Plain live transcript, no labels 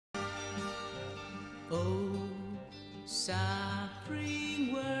Oh,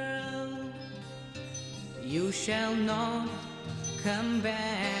 suffering world, you shall not come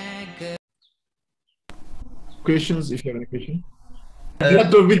back. Questions, if you have any question.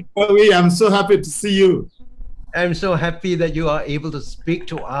 I'm so happy to see you. I'm so happy that you are able to speak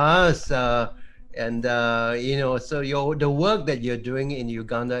to us. You know, so the work that you're doing in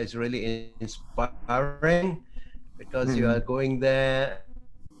Uganda is really inspiring, because you are going there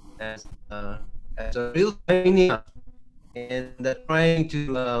as a real pioneer, and trying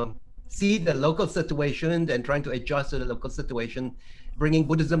to see the local situation and trying to adjust to the local situation, bringing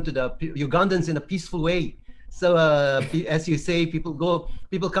Buddhism to the Ugandans in a peaceful way. So as you say, people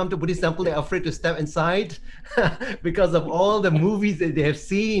come to Buddhist temple, they're afraid to step inside because of all the movies that they have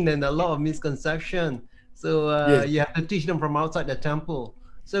seen and a lot of misconception. So Yes. you have to teach them from outside the temple.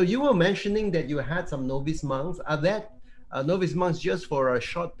 So you were mentioning that you had some novice monks. Are that novice monks just for a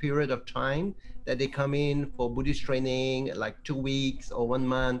short period of time, that they come in for Buddhist training, like 2 weeks or 1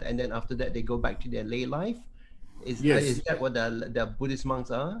 month, and then after that they go back to their lay life? Is that what the Buddhist monks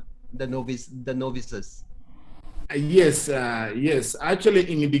are? The novices? Yes, yes.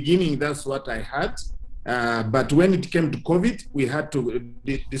 Actually, in the beginning, that's what I had. But when it came to COVID, we had to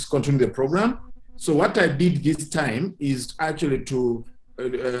discontinue the program. So what I did this time is actually to,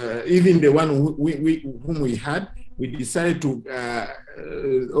 even the one whom we had, we decided to,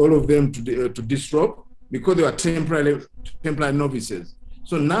 all of them to disrupt, because they were temporary novices.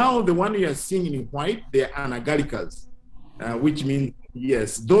 So now the one you are seeing in white, they are anagarikas, which means,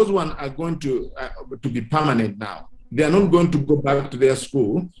 yes, those ones are going to be permanent now. They are not going to go back to their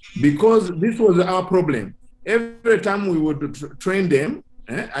school, because this was our problem. Every time we would train them,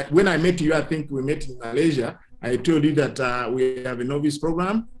 when I met you, I think we met in Malaysia, I told you that we have a novice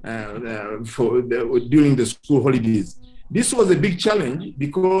program during the school holidays. This was a big challenge,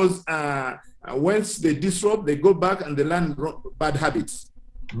 because once they disrupt, they go back and they learn bad habits.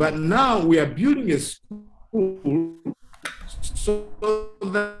 But now we are building a school so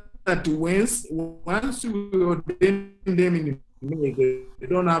that once we ordain them in May, they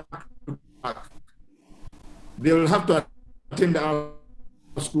don't have to back. They will have to attend our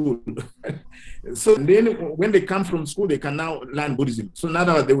school. So then when they come from school, they can now learn Buddhism. So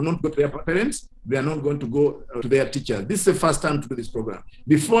now they will not go to their parents, they are not going to go to their teachers. This is the first time to do this program.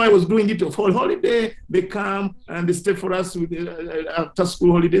 Before, I was doing it for holiday. They come and they stay for us with, after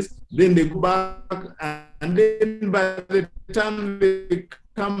school holidays. Then they go back, and then by the time they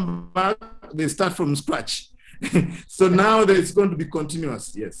come back, they start from scratch. So now it's going to be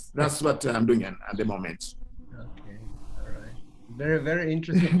continuous. Yes, that's what I'm doing at the moment. Okay, all right. Very, very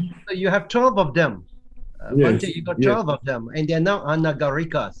interesting. So you have 12 of them. Yes, Bhante, you got 12 of them, and they're now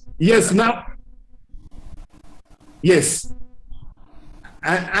anagarikas. Yes, now. Yes.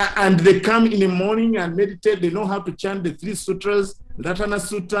 And they come in the morning and meditate. They know how to chant the 3 sutras, Ratana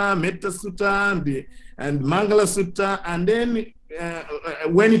Sutta, Metta Sutta, and Mangala Sutta. And then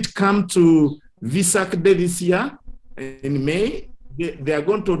when it comes to Visak Day this year, in May, they are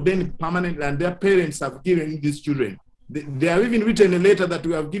going to ordain permanently, and their parents have given these children. They have even written a letter that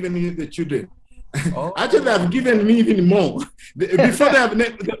we have given the children. Oh. Actually, they have given me even more. Before they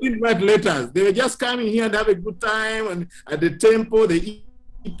didn't write letters. They were just coming here and have a good time, and at the temple they eat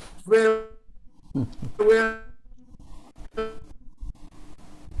well,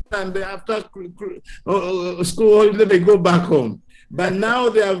 and after school holiday they go back home. But now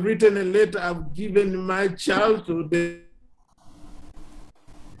they have written a letter. I've given my child to them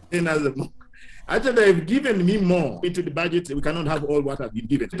as a monk. Actually, they've given me more into the budget. We cannot have all what I've been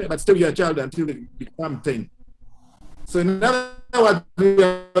given, but still your child until they become 10. So in other words, we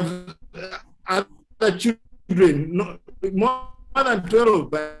have other children, more than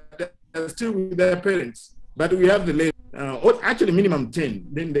 12, but they're still with their parents. But we have the late, actually minimum 10.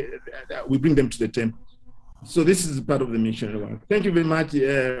 Then we bring them to the temple. So this is part of the missionary work. Thank you very much,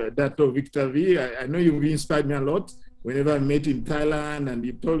 Dr. Victor V. I know you've inspired me a lot. Whenever I met in Thailand, and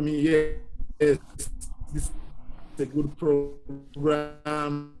you told me, yes, this is a good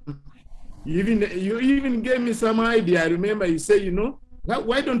program. You even gave me some idea. I remember you said, you know,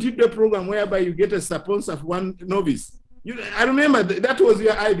 why don't you do a program whereby you get a sponsor of 1 novice? I remember that was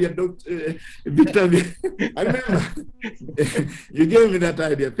your idea, Dr. Victor. I remember you gave me that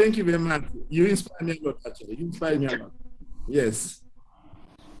idea. Thank you very much. You inspired me a lot, actually. You inspired me a lot. Yes.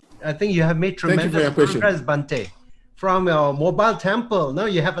 I think you have made tremendous progress, Bhante. From your mobile temple, now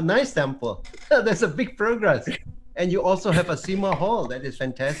you have a nice temple. That's a big progress. And you also have a Sima hall. That is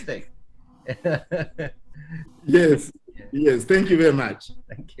fantastic. Yes. Yes. Thank you very much.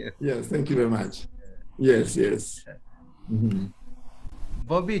 Thank you. Yes. Thank you very much. Yes. Yes.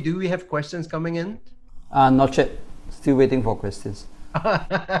 Bobby, do we have questions coming in? Not yet. Still waiting for questions.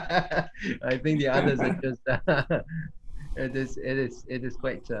 I think the others are just it is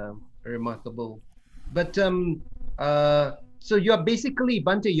quite remarkable. But so you're basically,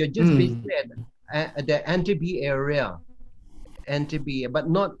 Bhante, you're just basically at the Antibes area, Antibes, but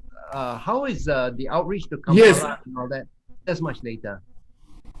not. How is the outreach to Kampala Yes. and all that? That's much later.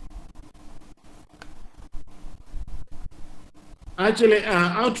 Actually,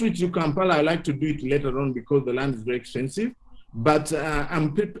 outreach to Kampala, I like to do it later on because the land is very expensive. But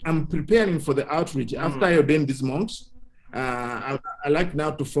I'm preparing for the outreach. After I ordained these monks, I like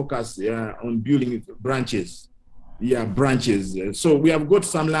now to focus on building branches. Yeah, branches. So we have got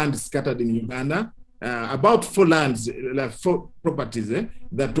some land scattered in Uganda, about 4 lands, like 4 properties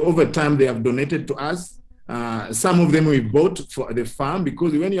that over time they have donated to us. Some of them we bought for the farm,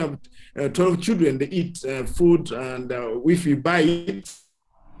 because when you have 12 children, they eat food, and if you buy it,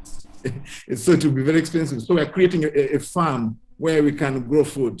 so it will be very expensive. So we are creating a farm where we can grow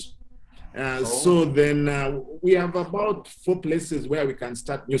food. So then we have about 4 places where we can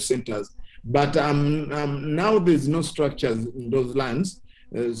start new centers. But now there's no structures in those lands,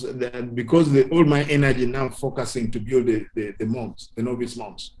 because all my energy now focusing to build the monks, the novice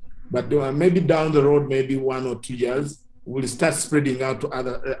monks. But maybe down the road, maybe 1 or 2 years, we'll start spreading out to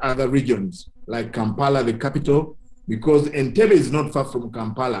other regions, like Kampala, the capital, because Entebbe is not far from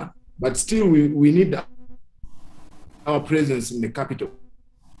Kampala, but still we need our presence in the capital.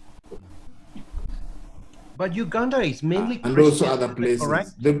 But Uganda is mainly and Christian, also other places.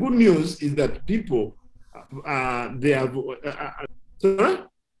 correct? The good news is that people, they have,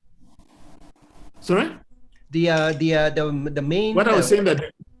 sorry? The main. What I was saying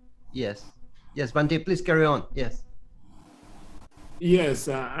that. Yes, Bhante, please carry on. Yes. Yes,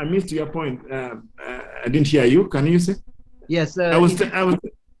 I missed your point. I didn't hear you. Can you say? Yes. What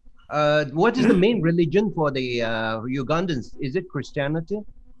is the main religion for the Ugandans? Is it Christianity?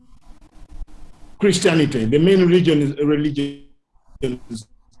 Christianity. The main religion is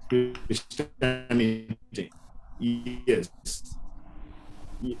Christianity. Yes.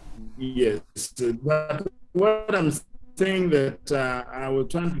 Yes. But what I'm saying that I was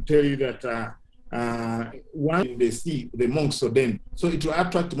trying to tell you that once they see the monks ordained, so it will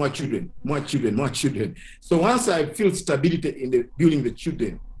attract more children. So once I feel stability in building the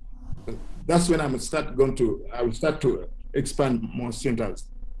children, that's when I will start to expand more centers,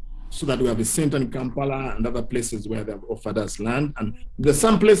 so that we have a center in Kampala and other places where they have offered us land. And there's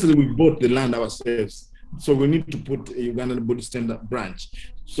some places we bought the land ourselves. So we need to put a Ugandan Buddhist center branch.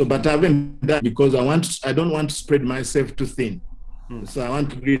 So, but I haven't done that because I don't want to spread myself too thin. So I want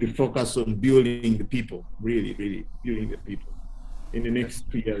to really focus on building the people, really building the people in the next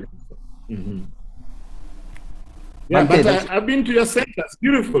 3 years. Yeah, but I've been to your center. It's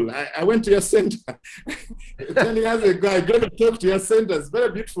beautiful. I went to your center 10 years ago. I got to talk to your center. It's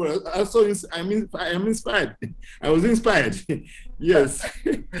very beautiful. Also, I'm inspired. I was inspired. Yes.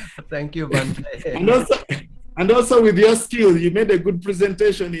 Thank you, Bhante. and also with your skills, you made a good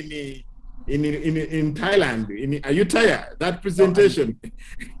presentation in Thailand, in Ayutthaya. That presentation.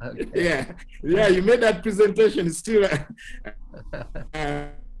 Okay. Yeah. You made that presentation. It's still.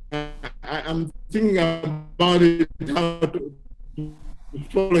 I'm thinking about it, how to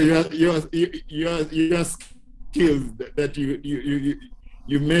follow your skills that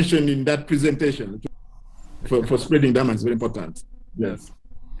you mentioned in that presentation for spreading Dharma is very important. Yes,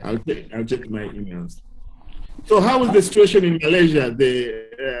 I'll check my emails. So how is the situation in Malaysia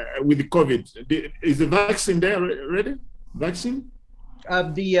with the COVID? Is the vaccine there already? Vaccine?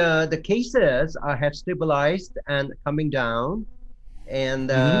 The cases have stabilized and coming down. And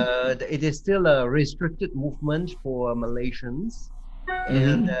it is still a restricted movement for Malaysians.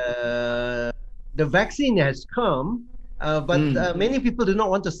 And the vaccine has come, but many people do not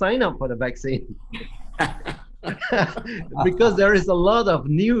want to sign up for the vaccine. Because there is a lot of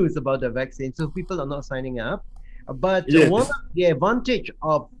news about the vaccine, so people are not signing up. But one of the advantage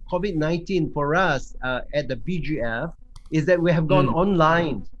of COVID-19 for us at the BGF is that we have gone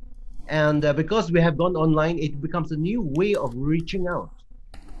online. And because we have gone online, it becomes a new way of reaching out.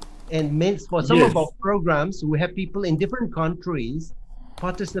 And for some of our programs, we have people in different countries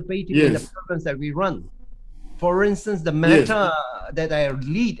participating in the programs that we run. For instance, the matter that I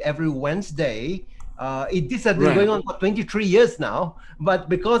lead every Wednesday, this has been going on for 23 years now. But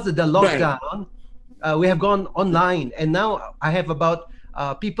because of the lockdown, we have gone online. And now I have about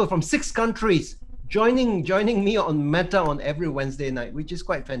people from 6 countries joining me on Meta on every Wednesday night, which is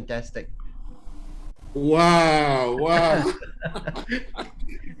quite fantastic. Wow.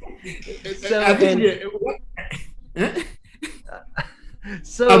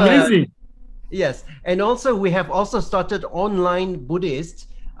 So amazing. Yes, and also we have also started online Buddhist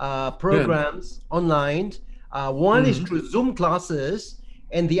programs online. One is through Zoom classes,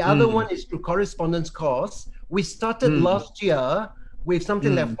 and the other one is through correspondence course. We started last year with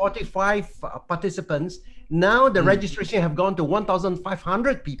something like 45 participants. Now the registration have gone to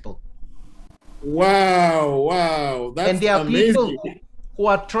 1,500 people. Wow, wow, that's and there are amazing. people who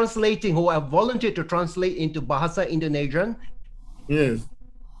are translating, who have volunteered to translate into Bahasa Indonesian. Yes.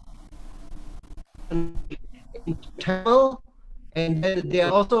 In Tamil, and then there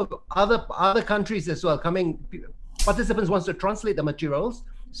are also other countries as well coming. Participants wants to translate the materials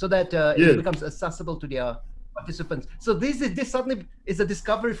so that it becomes accessible to their participants. So this suddenly is a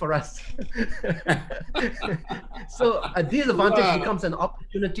discovery for us. So a disadvantage becomes an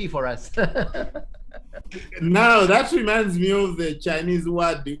opportunity for us. Now that reminds me of the Chinese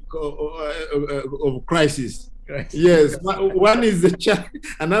word of crisis. Yes, one is the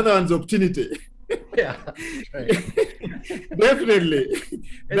another one's opportunity. Yeah, right. Definitely.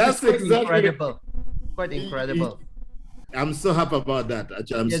 That's exactly incredible. Quite incredible. I'm so happy about that.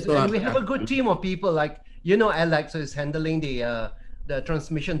 Actually, yes, and we have a good team of people, like Alex, who is handling the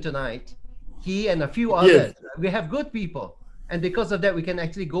transmission tonight. He and a few others. Yes. We have good people, and because of that, we can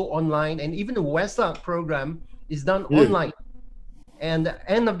actually go online. And even the Western program is done online. And the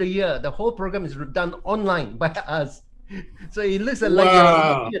end of the year, the whole program is done online by us. So it looks like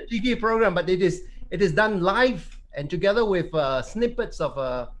a TV program, but it is done live and together with snippets of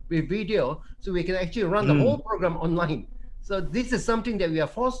with video, so we can actually run the whole program online. So this is something that we are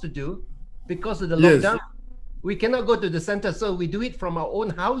forced to do because of the lockdown. We cannot go to the center, so we do it from our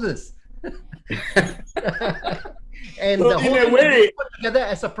own houses. And so the whole thing is put together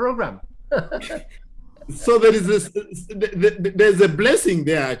as a program. So there's a blessing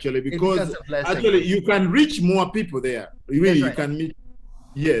there, actually, because actually you can reach more people there. Really, you can meet.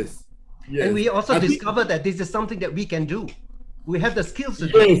 Yes. Yes. And we also discovered that this is something that we can do. We have the skills to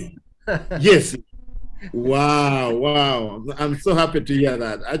do it. Yes. Wow, wow. I'm so happy to hear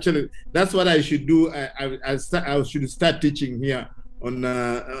that. Actually, that's what I should do. I should start teaching here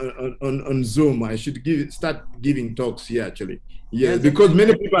on Zoom. I should start giving talks here, actually. Yes, because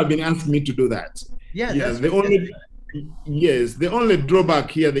many people have been asking me to do that. Yeah, the only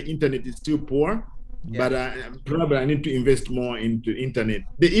drawback here, the internet is still poor, but probably I need to invest more into internet.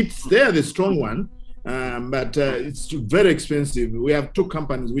 It's there, the strong one, but it's very expensive. We have two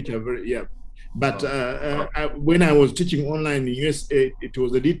companies which are very but when I was teaching online in USA, it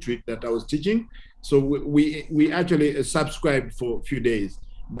was a retreat that I was teaching, so we actually subscribed for a few days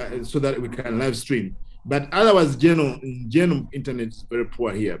so that we can live stream. But otherwise, general internet is very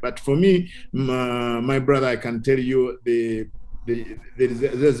poor here. But for me, my brother, I can tell you,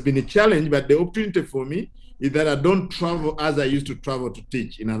 there's been a challenge, but the opportunity for me is that I don't travel as I used to travel to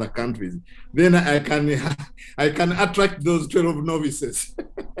teach in other countries. Then I can attract those 12 novices.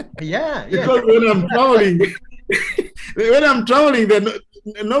 Because when I'm traveling, there's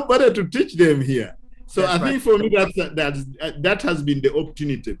nobody to teach them here. So I think for me that has been the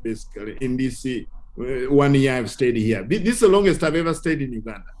opportunity basically in this 1 year I've stayed here. This is the longest I've ever stayed in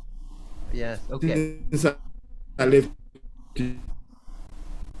Uganda. Yes. Okay. Since I left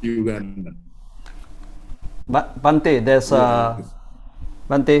Uganda. But Bhante, there's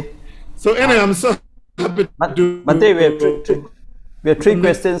Bhante. So anyway, I'm so happy to Bhante, we have three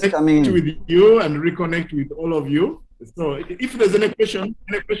questions coming in. With you and reconnect with all of you. So if there's any question?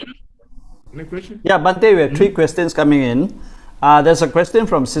 Yeah, Bhante, we have three questions coming in. There's a question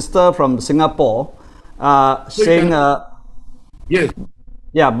from sister from Singapore saying, yes.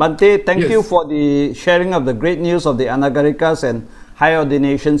 Yeah, Bhante, thank you for the sharing of the great news of the Anagarikas and high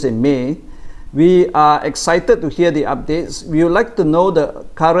ordinations in May. We are excited to hear the updates. We would like to know the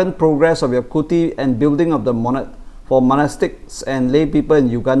current progress of your kuti and building of the for monastics and lay people in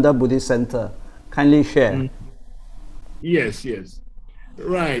Uganda Buddhist Center. Kindly share. Yes.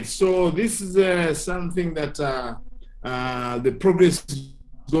 Right. So this is something that the progress is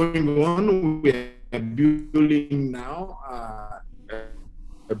going on. We are building now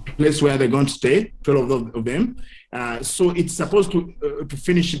a place where they're going to stay, 12 of them. So it's supposed to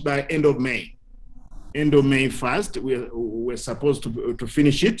finish it by end of May. End of May 1st, we're supposed to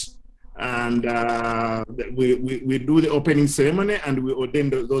finish it, and we do the opening ceremony and we ordain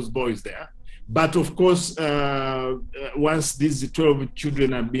those boys there. But of course, once these 12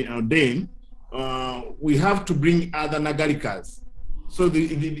 children have been ordained, we have to bring other Nagarikas. So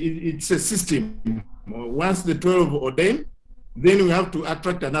it's a system. Once the 12 ordained, then we have to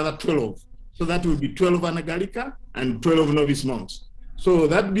attract another 12. So that will be 12 Anagarika and 12 novice monks. So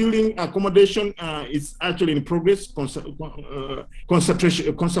that building accommodation is actually in progress.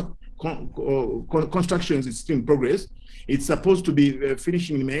 construction is still in progress. It's supposed to be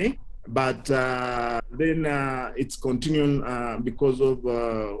finishing in May, but then it's continuing because of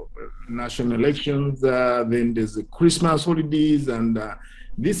national elections. Then there's the Christmas holidays and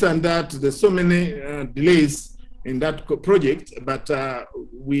this and that. There's so many delays in that project, but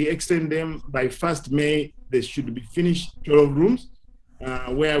we extend them by 1st May. They should be finished 12 rooms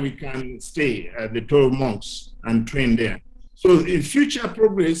where we can stay, the 12 monks, and train there. So in future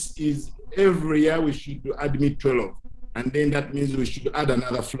progress is every year we should admit 12, and then that means we should add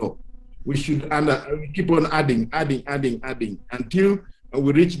another floor. We should keep on adding until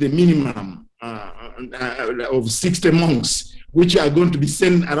we reach the minimum of 60 monks, which are going to be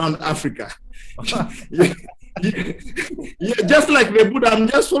sent around Africa. Yeah, just like the Buddha, I'm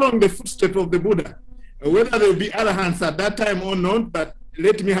just following the footsteps of the Buddha. Whether there will be arahants at that time or not, but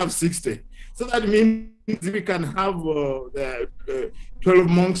let me have 60. So that means we can have 12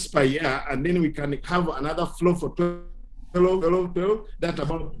 monks per year, and then we can have another floor for 12, that's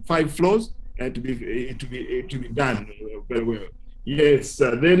about 5 floors to be done very well. Yes,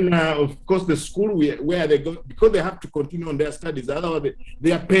 then of course the school where they go, because they have to continue on their studies. Otherwise,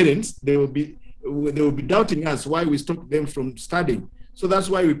 their parents they will be doubting us why we stop them from studying. So that's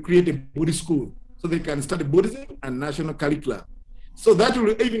why we create a Buddhist school, so they can study Buddhism and national curricula. So that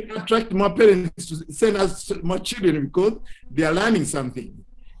will even attract more parents to send us more children because they are learning something.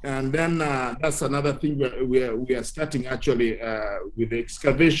 And then that's another thing we are starting actually with the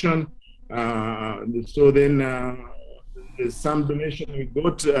excavation. So then there's some donation we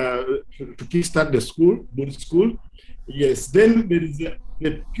got to kickstart the school, Buddhist school. Yes, then there is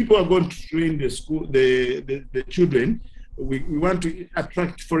the people are going to train the school, the children. We want to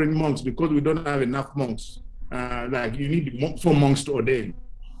attract foreign monks because we don't have enough monks. Like you need 4 monks to ordain.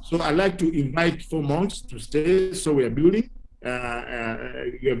 So I like to invite 4 monks to stay. So we are building. We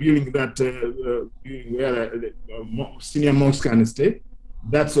are building that where senior monks can stay.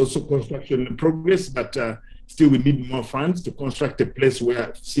 That's also construction in progress, but still we need more funds to construct a place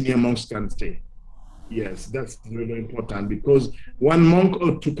where senior monks can stay. Yes, that's really important because 1 monk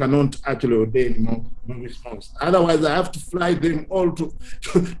or 2 cannot actually ordain monks. Otherwise, I have to fly them all to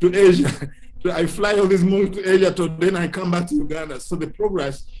Asia. I fly all these monks to Asia, then I come back to Uganda. So the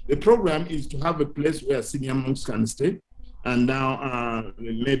program is to have a place where senior monks can stay. And now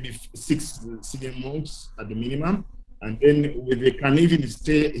maybe 6 senior monks at the minimum. And then they can even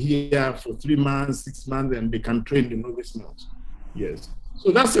stay here for 3 months, 6 months, and they can train the novice monks. Yes.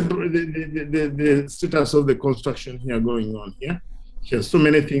 So that's the status of the construction here going on here. Yes, so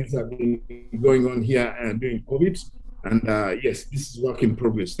many things have been going on here during COVID. And yes, this is work in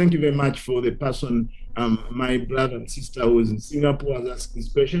progress. Thank you very much for the person, my brother and sister who is in Singapore has asked this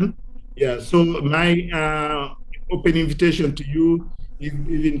question. Yeah, so my open invitation to you is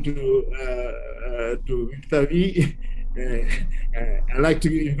even to Victor V. I'd like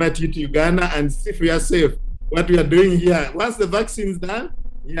to invite you to Uganda and see if we are safe. What we are doing here, once the vaccine is done,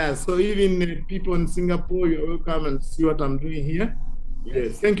 yeah, so even people in Singapore, you're welcome and see what I'm doing here.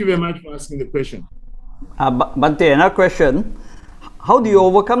 Yes, thank you very much for asking the question. Bhante, another question. How do you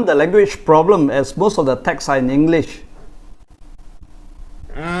overcome the language problem as most of the texts are in English?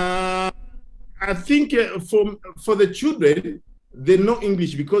 I think for the children, they know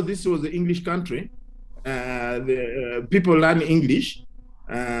English because this was the English country. The people learn English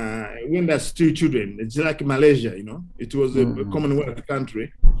when they're still children. It's like Malaysia, you know. It was a Commonwealth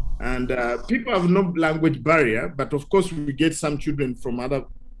country. And people have no language barrier, but of course we get some children from other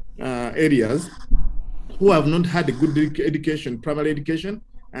areas who have not had a good education, primary education,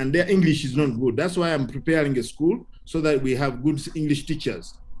 and their English is not good. That's why I'm preparing a school so that we have good English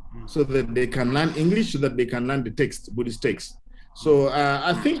teachers, so that they can learn English, so that they can learn the text, Buddhist text. So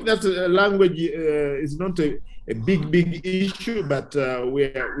I think that language is not a big issue, but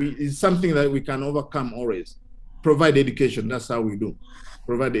it's something that we can overcome always. Provide education, that's how we do.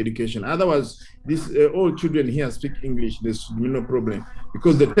 Provide education. Otherwise, all children here speak English, there's no problem,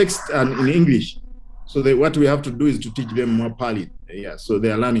 because the texts are in English. So what we have to do is to teach them more Pali. Yeah, so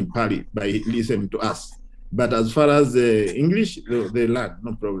they are learning Pali by listening to us. But as far as English, they learn,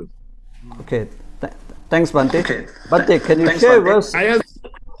 no problem. Okay, thanks, Bhante. Bhante, can you share with us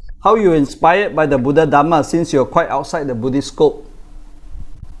how you were inspired by the Buddha Dhamma, since you're quite outside the Buddhist scope?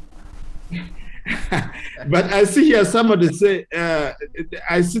 But I see here somebody say,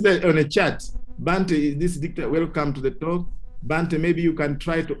 I see that on a chat, Bhante, this dictator, welcome to the talk. Bhante, maybe you can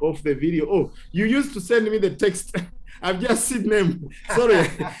try to off the video. Oh, you used to send me the text. I've just seen them. Sorry.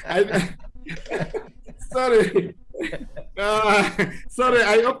 Sorry. Sorry,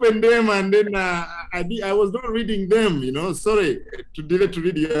 I opened them and then I was not reading them, you know. Sorry to delay to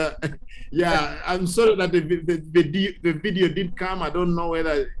read. Yeah, I'm sorry that the video did come. I don't know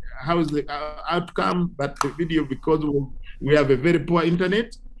whether how is the outcome, but the video, because we have a very poor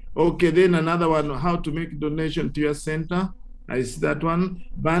internet. Okay, then another one, how to make donation to your center. I see that one.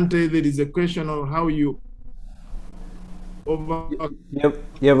 Bhante, there is a question of how you overcome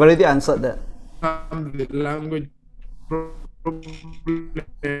You've already answered that. the language problem.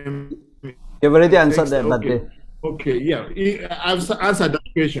 You've already answered that, Bhante. Okay, yeah, I've answered that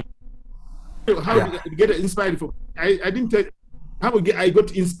question. How did I get inspired? I didn't tell how I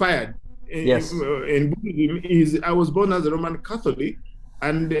got inspired. Yes. In Buddhism is I was born as a Roman Catholic,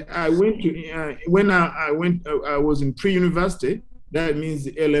 and I went to when I was in pre-university. That means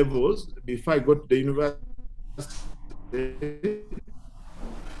A levels. Before I got to the university,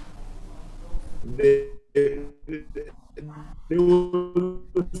 there was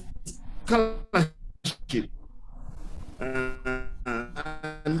scholarship,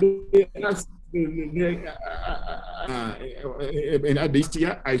 and at this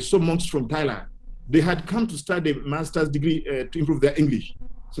year, I saw monks from Thailand. They had come to study a master's degree to improve their English.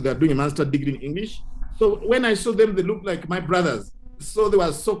 So they're doing a master's degree in English. So when I saw them, they looked like my brothers. So they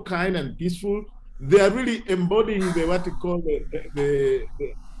were so kind and peaceful. They are really embodying the what you call the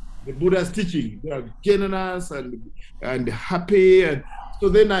Buddha's teaching. They are generous and happy. And so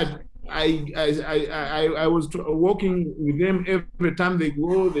then I was walking with them every time they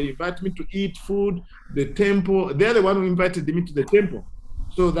go. They invite me to eat food. The temple. They're the one who invited me to the temple.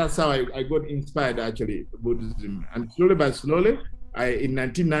 So that's how I got inspired, actually, Buddhism. And slowly by slowly, in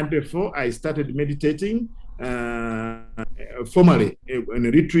 1994, I started meditating formally in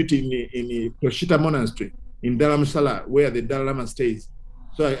a retreat in Toshita Monastery in Dharamsala, where the Dalai Lama stays.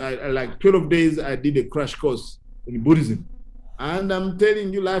 So I like 12 days, I did a crash course in Buddhism. And I'm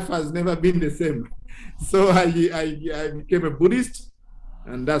telling you, life has never been the same. So I became a Buddhist,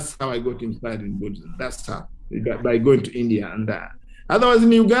 and that's how I got inspired in Buddhism. That's how, by going to India. And otherwise,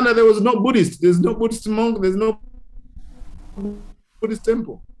 in Uganda, there was no Buddhist. There's no Buddhist monk. There's no Buddhist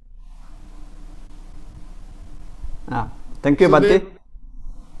temple. Thank you, Bhante.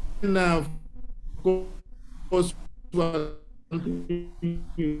 Now, of course, and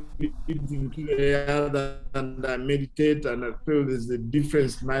I meditate, and I feel there's a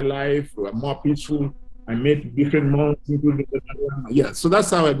difference in my life. I'm more peaceful. I met different monks, including yeah. So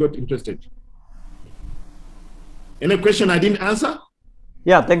that's how I got interested. Any question I didn't answer?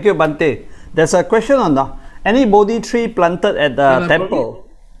 Yeah, thank you, Bhante. There's a question on any Bodhi tree planted at the temple.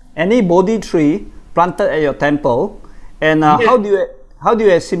 Any Bodhi tree planted at your temple, and how do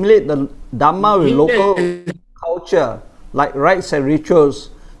you assimilate the Dhamma with local culture, like rites and rituals?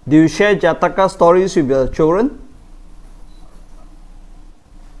 Do you share Jataka stories with your children?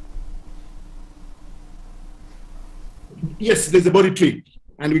 Yes, there's a Bodhi tree,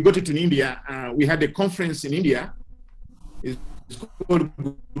 and we got it in India. We had a conference in India. It's called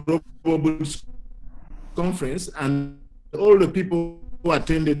Global Buddhist Conference, and all the people who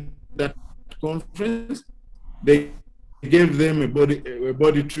attended that conference, they gave them a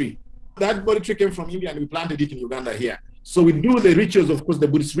Bodhi tree. That Bodhi tree came from India, and we planted it in Uganda here. So we do the rituals, of course, the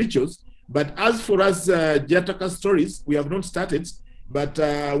Buddhist rituals. But as for us, Jataka stories, we have not started. But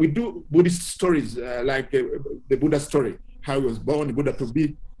we do Buddhist stories, like the Buddha story, how he was born, the Buddha to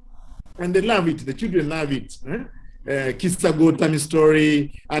be. And they love it. The children love it. Kissa Gotami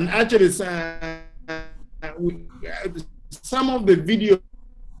story. And actually, some of the videos,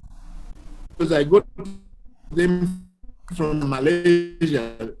 I got them from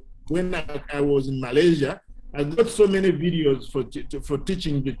Malaysia. When I was in Malaysia, I got so many videos for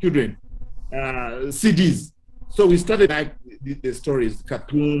teaching the children, CDs. So we started like the stories,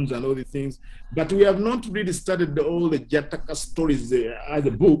 cartoons and all these things, but we have not really started all the Jataka stories as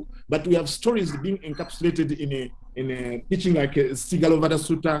a book, but we have stories being encapsulated in a teaching, like a Sigalovada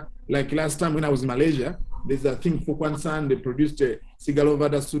Sutta. Like last time when I was in Malaysia, there's a thing for Kwansan, they produced a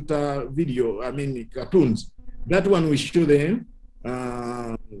Sigalovada Sutta video, cartoons. That one we show them,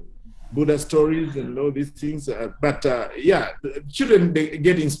 Buddha stories and all these things. Yeah, the children, they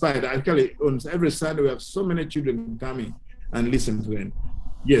get inspired. Actually, on every Sunday, we have so many children coming and listen to them.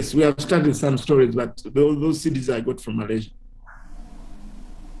 Yes, we have started some stories, but those CDs I got from Malaysia.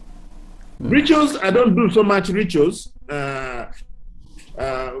 Rituals, I don't do so much rituals. But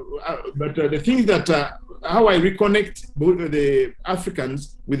the thing that, how I reconnect the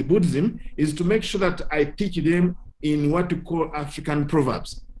Africans with Buddhism is to make sure that I teach them in what we call African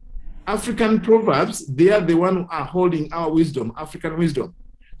proverbs. African proverbs, they are the one who are holding our wisdom, African wisdom.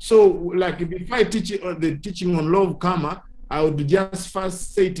 So, like if I teach the teaching on law of karma, I would just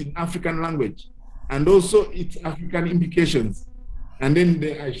first say it in African language, and also its African implications, and then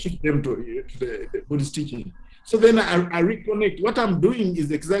I shift them to the Buddhist teaching. So then I reconnect. What I'm doing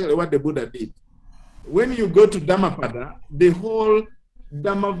is exactly what the Buddha did. When you go to Dhammapada, the whole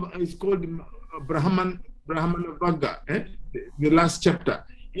Dhamma is called Brahmana Vagga, the last chapter.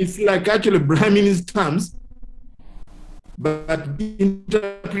 It's like actually Brahmini's terms, but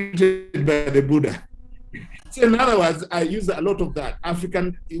interpreted by the Buddha. So in other words, I use a lot of that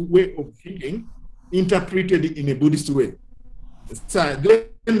African way of thinking, interpreted in a Buddhist way. So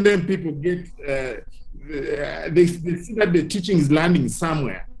then people get, they see that the teaching is landing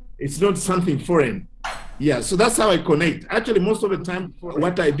somewhere. It's not something foreign. Yeah, so that's how I connect. Actually, most of the time,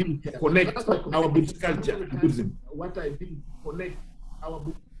 what I do is connect our Buddhist culture to Buddhism. What I do is connect our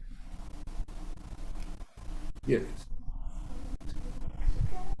Buddhist. Yes.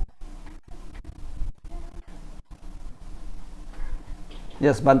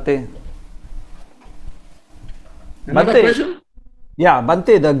 Yes, Bhante. Another Bhante, question? yeah,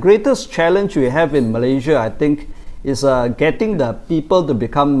 Bhante, the greatest challenge we have in Malaysia, I think, is getting the people to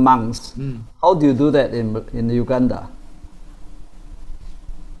become monks. How do you do that in Uganda?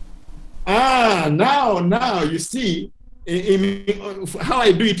 Now you see, how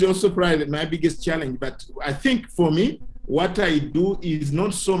I do it also probably my biggest challenge. But I think for me, what I do is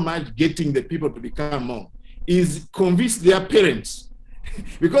not so much getting the people to become monks, is convince their parents.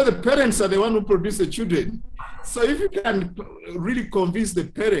 Because the parents are the one who produce the children. So if you can really convince the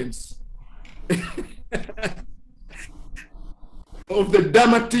parents of the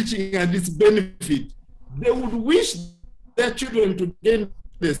Dhamma teaching and its benefit, they would wish their children to gain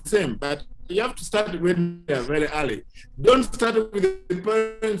the same. But you have to start when they are very early. Don't start with the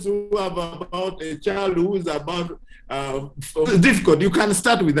parents who have about a child who is about difficult. You can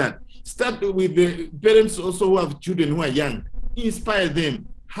start with that. Start with the parents also who have children who are young. Inspire them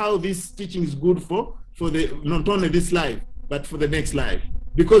how this teaching is good for not only this life, but for the next life.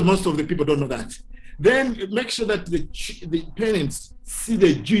 Because most of the people don't know that. Then make sure that the parents see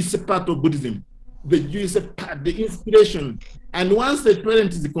the Jewish part of Buddhism, the Jewish part, the inspiration. And once the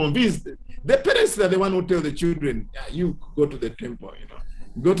parent is convinced, the parents are the one who tell the children, you go to the temple,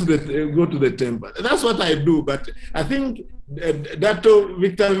 go to the temple. That's what I do. But I think Dr.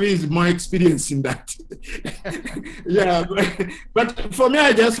 Victor V is more experienced in that. Yeah, but for me,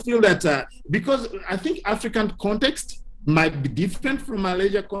 I just feel that because I think African context might be different from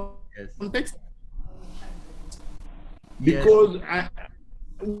Malaysia context. Because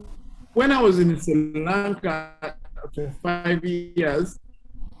when I was in Sri Lanka for 5 years,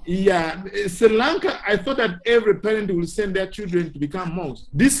 Sri Lanka, I thought that every parent will send their children to become monks.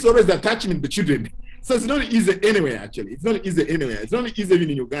 This is always the attachment of the children. So it's not easy anywhere, actually. It's not easy anywhere. It's not easy even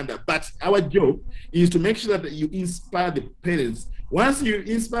in Uganda. But our job is to make sure that you inspire the parents. Once you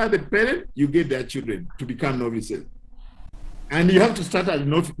inspire the parent, you get their children to become novices. And you have to start at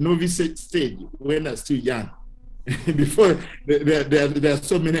novice stage when they're still young. Before there are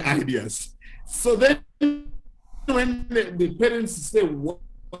so many ideas. So then when the parents say,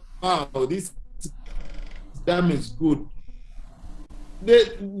 wow, this Dhamma is good,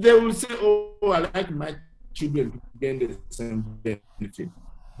 they will say, oh, I like my children to gain the same benefit.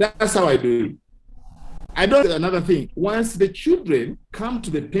 That's how I do it. I don't do another thing. Once the children come to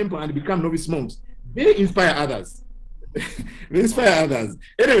the temple and become novice monks, they inspire others. They inspire others.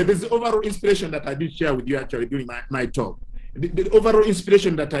 Anyway, there's the overall inspiration that I did share with you actually during my talk. The overall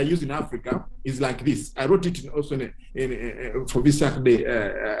inspiration that I use in Africa is like this. I wrote it also for Visak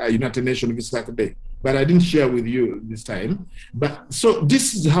Day, United Nations Visak Day, but I didn't share with you this time. But so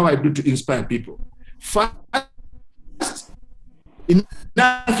this is how I do to inspire people. First, in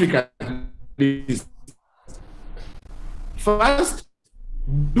Africa, first,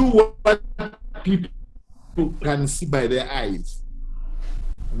 do what people can see by their eyes,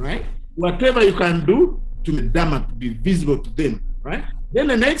 right? Whatever you can do to the Dhamma to be visible to them, right? Then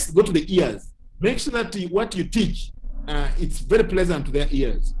the next, go to the ears. Make sure that what you teach, it's very pleasant to their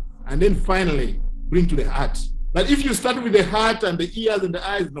ears. And then finally, bring to the heart. But if you start with the heart and the ears and the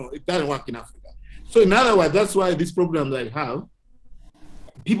eyes, no, it doesn't work in Africa. So in other words, that's why these programs I have,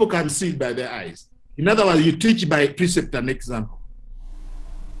 people can see it by their eyes. In other words, you teach by precept and example.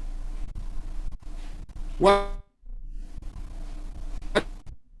 What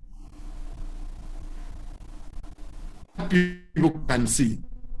people can see.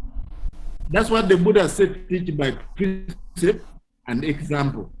 That's what the Buddha said, teach by precept and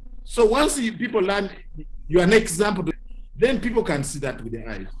example. So once people learn you are an example, then people can see that with their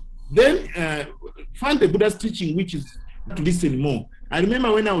eyes. Then find the Buddha's teaching which is to listen more. I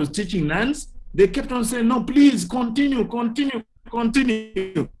remember when I was teaching nuns, they kept on saying, no, please continue, continue,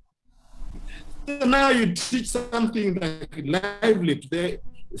 continue. So now you teach something like lively today,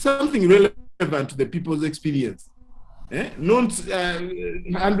 something relevant to the people's experience. Not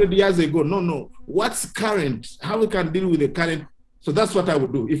 100 years ago. No. What's current? How we can deal with the current? So that's what I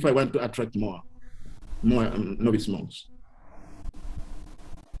would do if I want to attract more novice monks.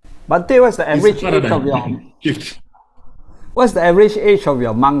 Bhante, what's the average age of your What's the average age of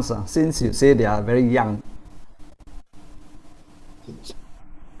your monks? Since you say they are very young.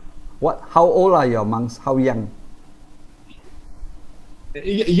 How old are your monks? How young?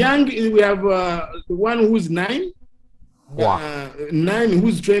 Young, we have one who's 9. Wow. 9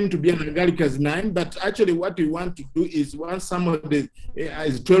 who's trained to be an Anagarika is 9, but actually what we want to do is once somebody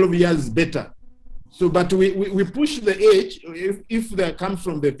is 12 years better. So, but we push the age if they come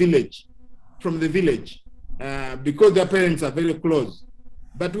from the village, because their parents are very close.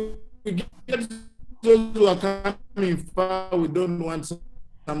 But we get those who are coming far, we don't want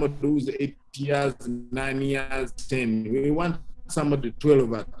somebody who's 8 years, 9 years, 10. We want somebody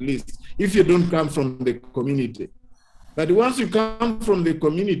 12 at least, if you don't come from the community. But once you come from the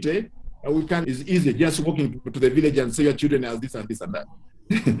community, it's easy, just walking to the village and say your children are this and this and that.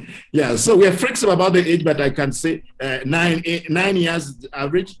 Yeah, so we're flexible about the age, but I can say 9 years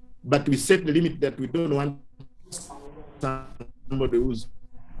average, but we set the limit that we don't want somebody who's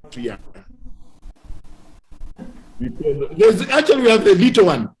too young. Actually, we have a little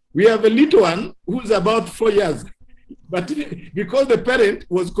one. We have a little one who's about 4 years. But because the parent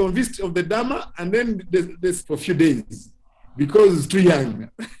was convinced of the Dharma, and then this for a few days, because he's too young.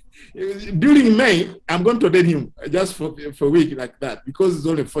 During May, I'm going to ordain him just for a week like that, because he's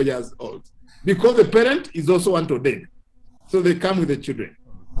only 4 years old. Because the parent is also want to ordain. So they come with the children.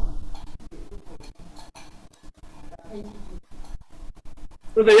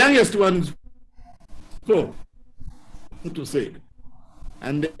 So the youngest one is 4, so to say.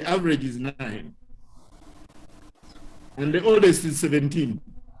 And the average is 9. And the oldest is 17.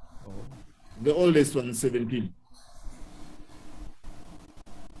 The oldest one is 17.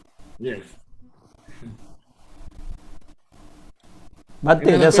 Yes.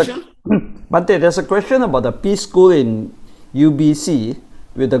 Bhante, there's a question about the Peace School in UBC.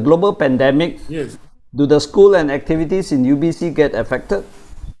 With the global pandemic, yes. Do the school and activities in UBC get affected?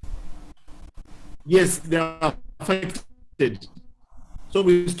 Yes, they are affected. So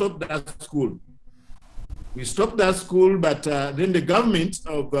we stopped that school. But then the government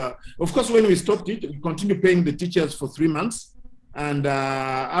of course, when we stopped it, we continued paying the teachers for 3 months. And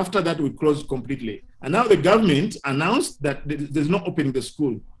after that, we closed completely. And now the government announced that there's no opening the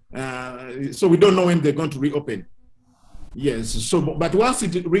school. So we don't know when they're going to reopen. Yes, so, but once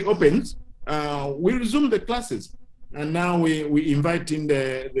it reopens, we resume the classes. And now we invite in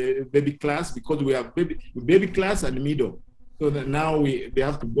the baby class, because we have baby class and middle. So that now they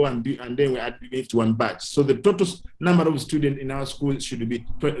have to go and then we add to one batch. So the total number of students in our school should be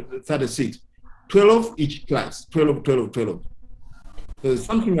 36. 12 each class, 12. There's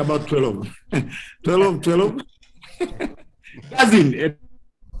something about 12. 12. Dozen.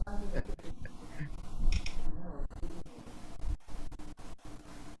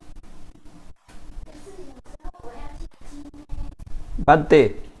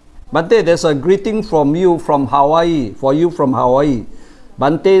 Bhante, there's a greeting from you from Hawaii, for you from Hawaii.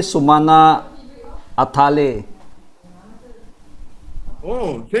 Bhante Sumana Atale.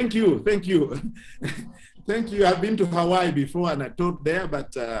 Oh, thank you. Thank you. I've been to Hawaii before and I taught there,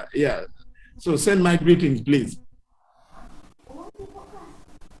 but yeah. So send my greetings, please.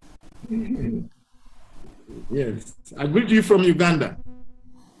 Yes, I greet you from Uganda.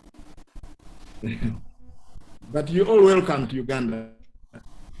 But you're all welcome to Uganda.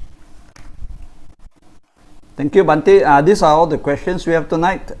 Thank you, Bhante. These are all the questions we have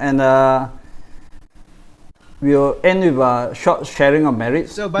tonight, and we'll end with a short sharing of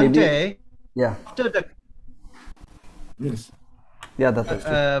merits. So, Bhante, yeah. After the yes, yeah,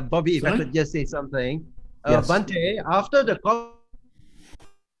 that's Bobby, if Sorry? I could just say something, Yes. Bhante, after the call,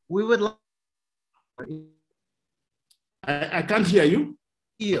 we would like I can't hear you.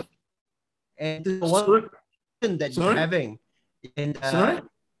 you and to Sorry? one question that Sorry? you're having. And, Sorry?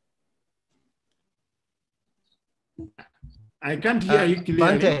 I can't hear you clearly.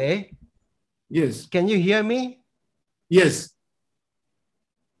 Bhante, Yes. can you hear me? Yes.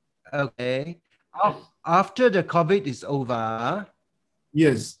 Okay. After the COVID is over,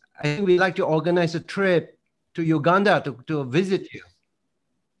 Yes. I think we'd like to organize a trip to Uganda to visit you.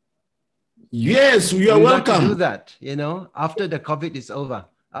 Yes, you are We'd like to do welcome. that, after the COVID is over.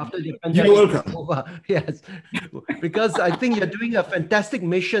 after the You're pandemic welcome. is over. Yes, because I think you're doing a fantastic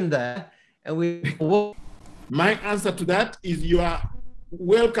mission there, and we work. My answer to that is you are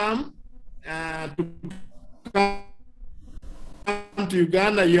welcome to come to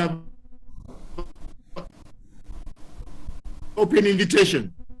Uganda. You have open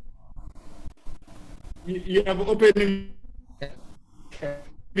invitation. You have open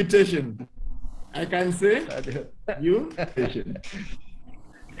invitation. I can say you invitation.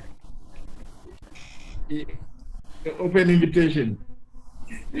 Open invitation.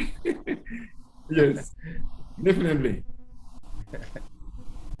 Yes, definitely.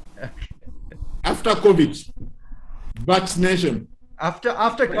 After COVID, vaccination. After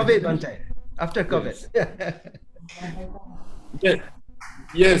COVID, Bhante. After COVID.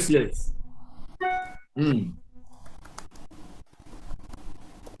 Yes. Yes.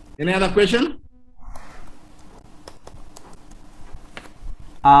 Any other question?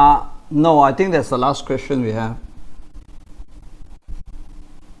 No, I think that's the last question we have.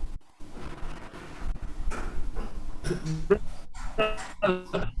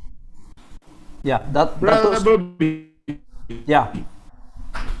 Yeah, that was, yeah.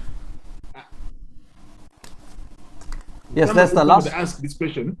 Yes, that's the last. Ask this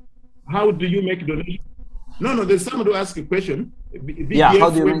question. How do you make donation? No, there's someone who asked a question. Yeah,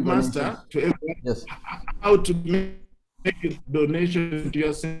 how do you make master to everyone? Yes. How to make a donation to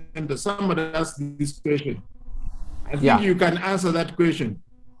your center? Somebody asked this question. I think you can answer that question.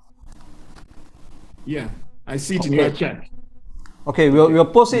 Yeah, I see it in your chat. Okay, we'll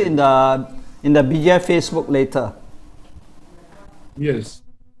post it in the BGI Facebook later. Yes.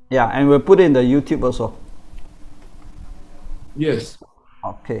 Yeah, and we'll put it in the YouTube also. Yes.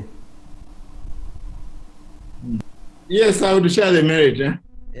 Okay. Yes, I would share the merit. Eh?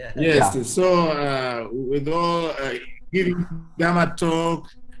 Yeah. Yes. Yeah. So with all giving Dharma talk,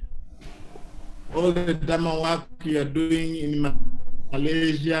 all the Dharma work you are doing in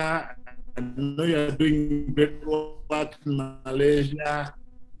Malaysia, I know you are doing great work in Malaysia.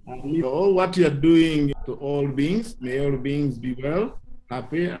 All what you are doing to all beings, may all beings be well,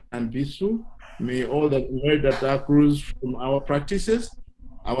 happy, and peaceful. May all the merit that accrues from our practices,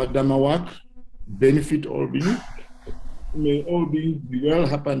 our Dharma work, benefit all beings. May all beings be well,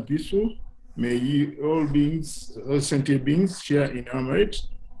 happy, and peaceful. May all beings, all sentient beings, share in our merit.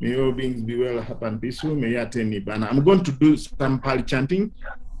 May all beings be well, happy, and peaceful. May you attain Nibbana. I'm going to do some Pali chanting.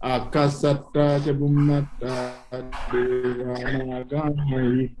 Akasata Chabumata Devana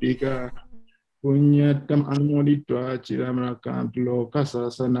Gamahitika Punyatam Anmoditwa Chiramrakantu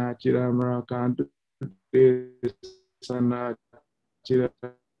Lokasasana Chiramrakantu Sana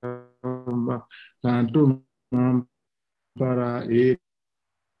Chiramrakantu Mampara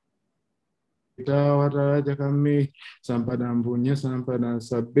Itawara Jakami Sampadam Punya Sampadam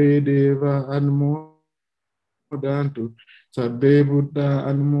Sabbe Deva Anmodantu Sabbe Buddha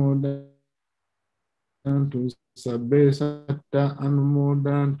Anmodantu Sabbe Satta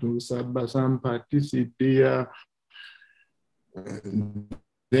Anmodantu Sabba Sampati Siddhya.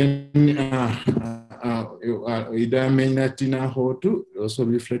 Then Idame Natina Hotu also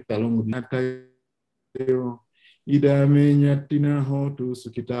reflect along with Natayo. Idame Nyatina Hotu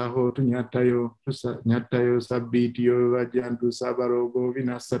Sukita Hotu Nyatayo Sabitio Vajantu Sabarogo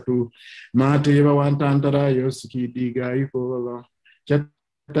Vinasatu Mateva Wantantara Yosuki Diga Ipo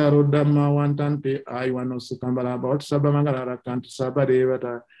Chataro Dhamma Wantante Iwano Sukambala about Sabamangara Kantu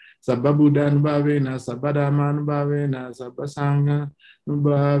Sabadevata Sababudan Bavena Sabadaman Bavena Sabasanga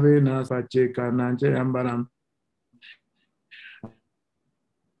Bavena Pacheka Nanje Ambaram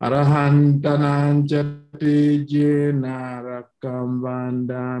Arahantanan Jati Jena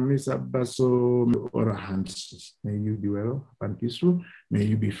Rakambandami Sabbaso Orahants. May you be well and peaceful. May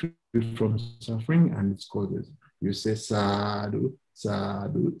you be free from suffering and its causes. You say sadhu,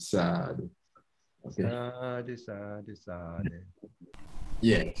 sadhu, sadhu. Okay. Sadhu, sadhu, sadhu.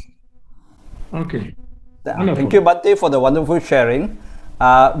 Yes. Okay. Thank you, Bhante, for the wonderful sharing.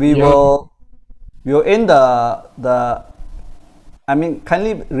 We'll end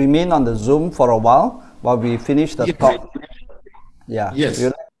kindly remain on the Zoom for a while we finish the talk. Yeah.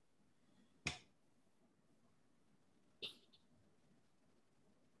 Yes.